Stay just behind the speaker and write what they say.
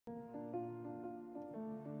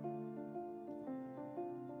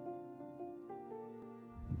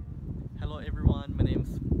everyone, my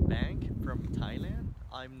name's Bank from Thailand.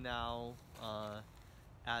 I'm now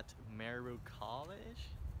at Maryville College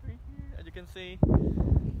right here, as you can see.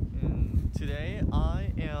 And today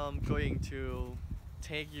I am going to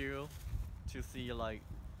take you to see like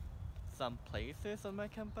some places on my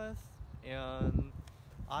campus, and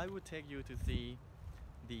I would take you to see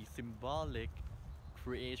the symbolic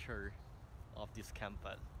creator of this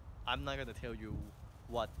campus. I'm not gonna tell you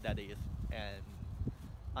what that is, and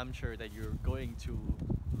I'm sure that you're going to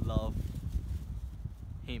love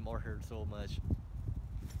him or her so much.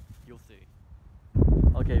 You'll see.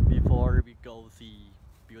 Okay, before we go see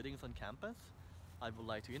buildings on campus, I would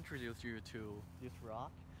like to introduce you to this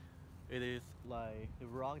rock. It is like the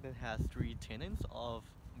rock that has three tenets of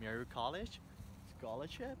Maryville College: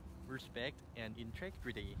 scholarship, respect, and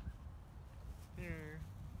integrity. Here.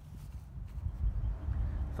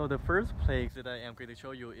 So the first place that I am going to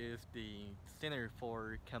show you is the Center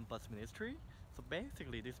for Campus Ministry. So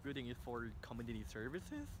basically this building is for community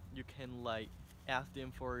services. You can like ask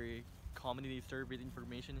them for community service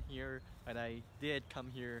information here, and I did come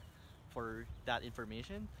here for that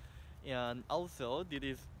information. And also this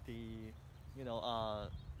is the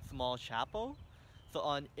small chapel. So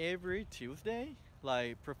on every Tuesday,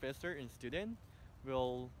 like professor and student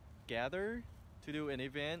will gather to do an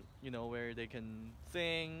event, where they can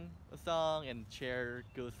sing a song and share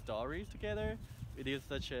good stories together. It is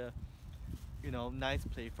such a, nice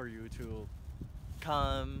place for you to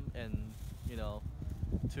come and, you know,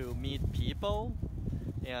 to meet people.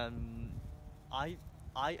 And I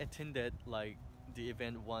I attended like the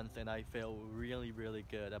event once, and I felt really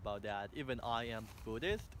good about that. Even I am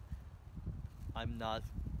Buddhist, I'm not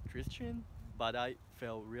Christian, but I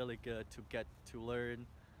felt really good to get to learn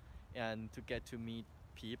and to get to meet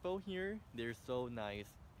people here. They're so nice,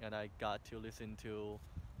 and I got to listen to,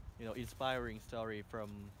 inspiring story from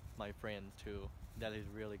my friends too. That is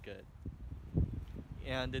really good.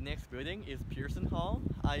 And the next building is Pearson Hall.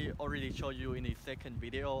 I already showed you in the second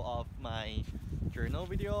video of my journal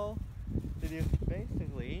video. It is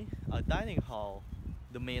basically a dining hall,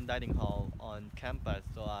 the main dining hall on campus.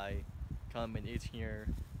 So I come and eat here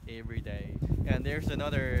every day. And there's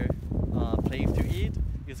another place to eat.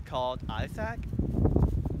 It's called Isaac.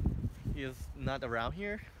 It's not around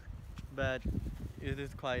here, but it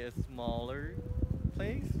is quite a smaller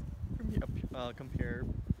place from here, compared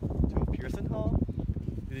to Pearson Hall.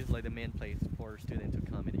 This is like the main place for students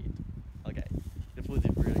to come and eat. Okay, the food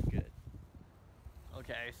is really good.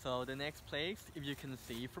 Okay, so the next place, if you can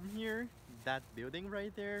see from here, that building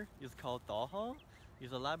right there is called Tho Hall.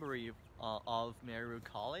 It's a library of Maryville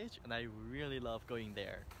College, and I really love going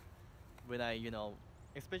there. When I,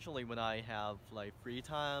 especially when I have like free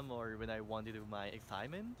time or when I want to do my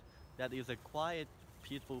assignment, that is a quiet,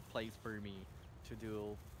 peaceful place for me to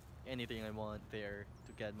do anything I want there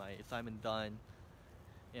to get my assignment done,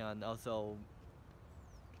 and also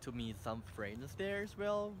to meet some friends there as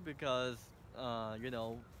well, because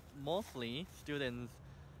mostly students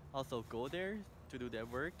also go there to do their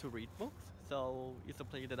work, to read books. So it's a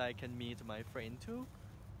place that I can meet my friend too,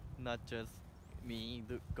 not just me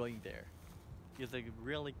going there. It's a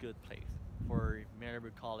really good place for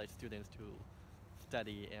Maryville College students to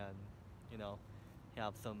study and,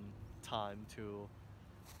 have some time to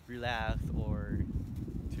relax or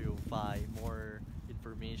to find more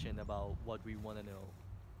information about what we want to know.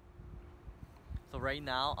 So right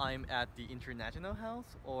now I'm at the International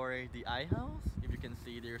House, or the I House. If you can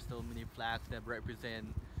see, there's so many flags that represent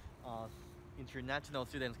international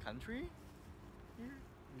students' country here.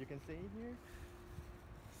 You can see here.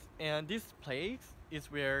 And this place is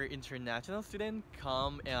where international students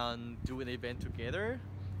come and do an event together.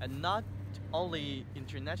 And not only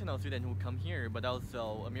international students who come here, but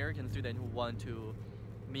also American students who want to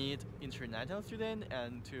meet international students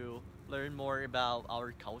and to learn more about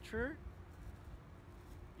our culture.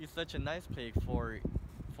 It's such a nice place for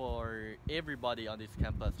everybody on this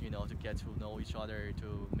campus, to get to know each other,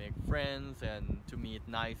 to make friends, and to meet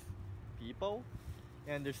nice people.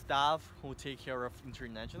 And the staff who take care of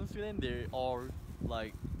international students, they're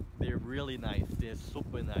really nice. They're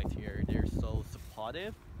super nice here. They're so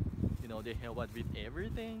supportive. They help us with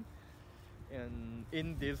everything. And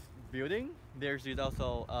in this building, there's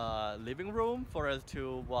also a living room for us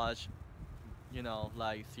to watch,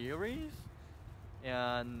 like series.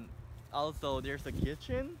 And also there's a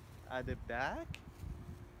kitchen at the back.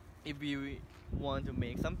 If we want to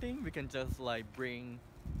make something, we can just like bring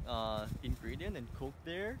ingredient and cook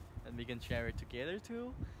there, and we can share it together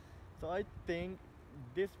too. So I think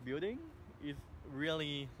this building is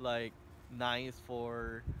really like nice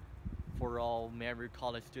for all Maryville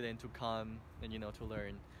College students to come and to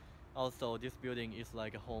learn. Also, this building is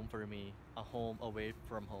like a home for me, a home away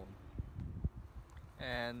from home.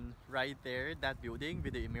 And right there, that building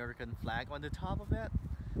with the American flag on the top of it,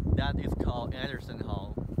 that is called Anderson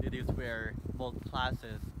Hall. It is where both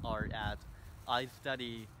classes are at. I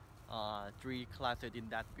study 3 classes in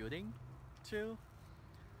that building too.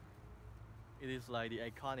 It is like the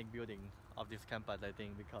iconic building of this campus, I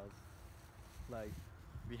think, because like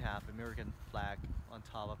we have American flag on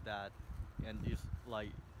top of that, and it's like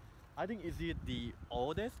I think is it the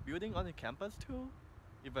oldest building on the campus too,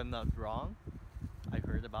 if I'm not wrong. I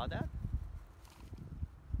heard about that.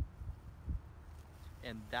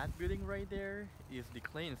 And that building right there is the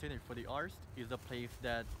Clayton Center for the Arts. Is a place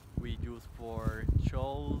that we use for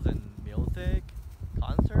shows and music,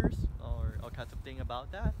 concerts, or all kinds of things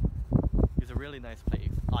about that. It's a really nice place.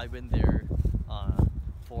 I went there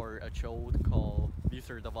for a show called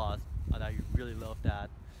Wizard of Oz, and I really love that.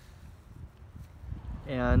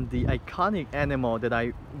 And the iconic animal that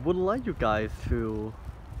I would like you guys to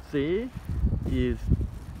see is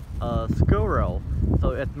a squirrel.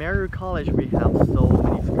 So at Maryville College we have so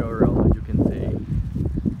many squirrels, you can see.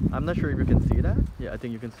 I'm not sure if you can see that. Yeah, I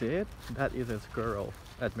think you can see it. That is a squirrel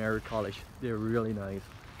at Maryville College. They're really nice.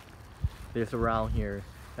 They're around here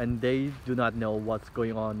and they do not know what's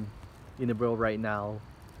going on in the world right now.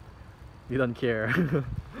 They don't care.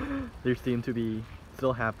 They seem to be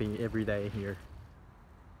so happy every day here.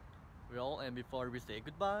 Well, and before we say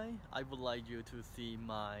goodbye, I would like you to see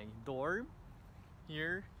my dorm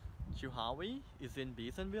here. Chihuahua is in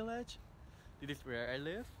Bison Village. This is where I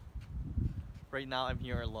live. Right now I'm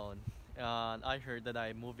here alone. And I heard that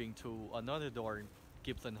I'm moving to another dorm,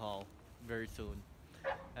 Gibson Hall, very soon.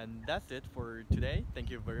 And that's it for today. Thank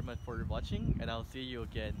you very much for watching, and I'll see you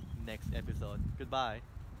again next episode. Goodbye.